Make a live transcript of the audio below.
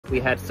We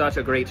had such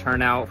a great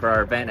turnout for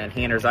our event at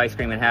Hayner's Ice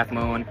Cream and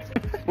Halfmoon.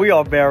 We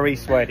are very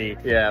sweaty.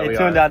 Yeah, it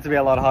turned out to be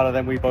a lot hotter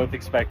than we both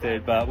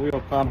expected, but we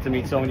were pumped to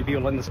meet so many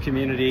people in this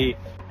community.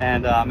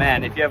 And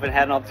man, if you haven't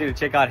had an opportunity to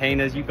check out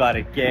Hayner's, you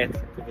gotta get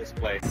to this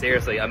place.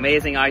 Seriously,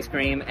 amazing ice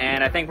cream,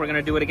 and I think we're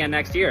gonna do it again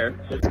next year.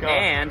 Let's go.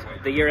 And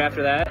the year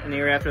after that, and the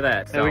year after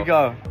that. There we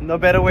go. No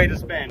better way to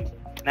spend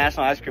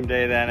National Ice Cream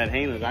Day than at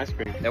Hayner's Ice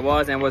Cream. It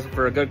was, and it was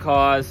for a good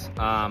cause.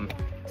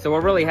 So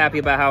we're really happy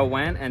about how it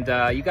went,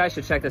 and you guys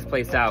should check this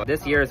place out.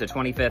 This year is the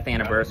 25th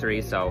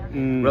anniversary, so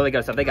really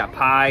good stuff. They got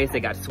pies,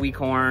 they got sweet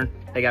corn,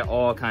 they got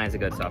all kinds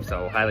of good stuff,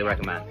 so highly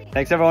recommend.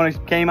 Thanks everyone who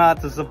came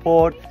out to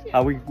support.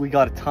 We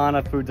got a ton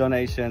of food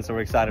donations, so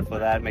we're excited for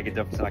that. Make a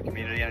difference in our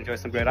community and enjoy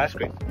some great ice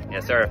cream.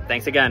 Yes, sir.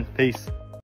 Thanks again. Peace.